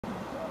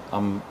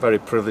I'm very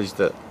privileged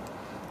that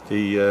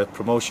the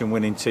promotion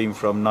winning team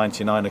from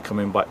 '99 are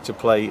coming back to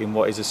play in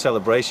what is a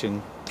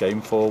celebration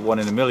game for 1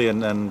 in a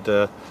million, and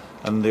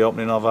the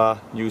opening of our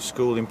new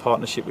school in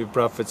partnership with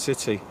Bradford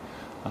City.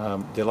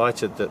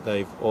 Delighted that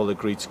they've all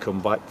agreed to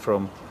come back,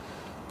 from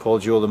Paul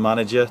Jewell, the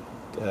manager,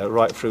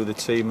 right through the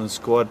team and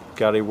squad: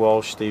 Gary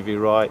Walsh, Stevie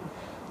Wright,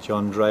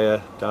 John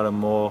Dreyer, Darren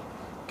Moore,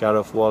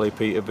 Gareth Wally,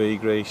 Peter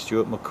Beagrie,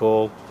 Stuart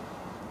McCall,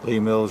 Lee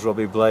Mills,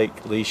 Robbie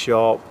Blake, Lee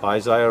Sharp,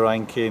 Isaiah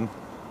Rankin,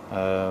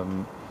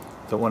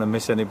 don't want to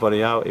miss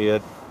anybody out here,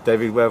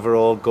 David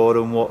Weatherall,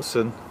 Gordon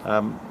Watson.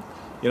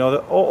 You know,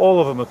 all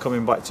of them are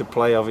coming back to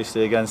play,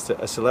 obviously, against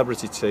a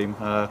celebrity team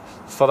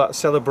for that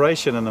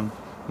celebration, and I'm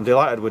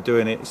delighted we're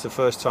doing it. It's the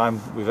first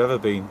time we've ever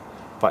been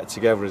back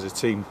together as a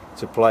team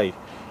to play.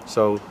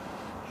 So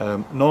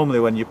normally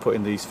when you're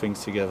putting these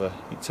things together,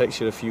 it takes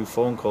you a few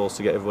phone calls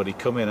to get everybody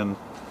coming, and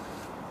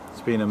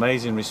it's been an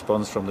amazing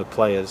response from the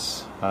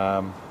players.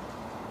 On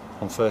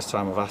first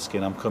time of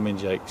asking, "I'm coming,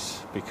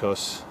 Jakes,"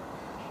 because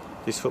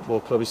this football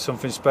club is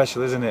something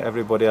special, isn't it?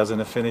 Everybody has an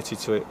affinity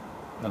to it,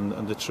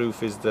 and the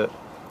truth is that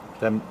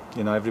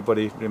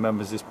everybody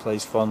remembers this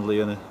place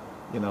fondly, and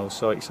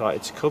so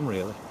excited to come,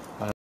 really.